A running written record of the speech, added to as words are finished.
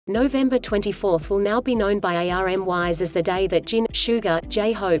November 24 will now be known by ARMYs as the day that Jin, Suga,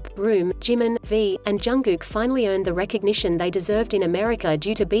 J-Hope, Room, Jimin, V, and Jungkook finally earned the recognition they deserved in America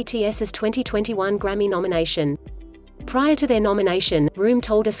due to BTS's 2021 Grammy nomination. Prior to their nomination, Room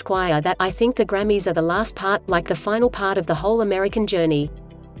told Esquire that, "I think the Grammys are the last part, like the final part of the whole American journey."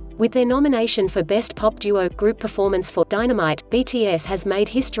 With their nomination for Best Pop Duo Group Performance for Dynamite, BTS has made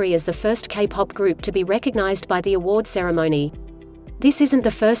history as the first K-pop group to be recognized by the award ceremony. This isn't the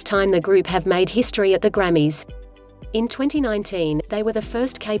first time the group have made history at the Grammys. In 2019, they were the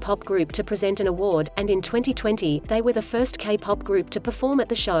first K-pop group to present an award, and in 2020, they were the first K-pop group to perform at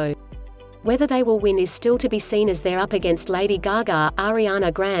the show. Whether they will win is still to be seen as they're up against Lady Gaga,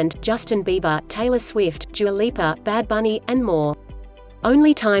 Ariana Grande, Justin Bieber, Taylor Swift, Dua Lipa, Bad Bunny, and more.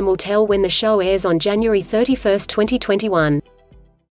 Only time will tell when the show airs on January 31, 2021.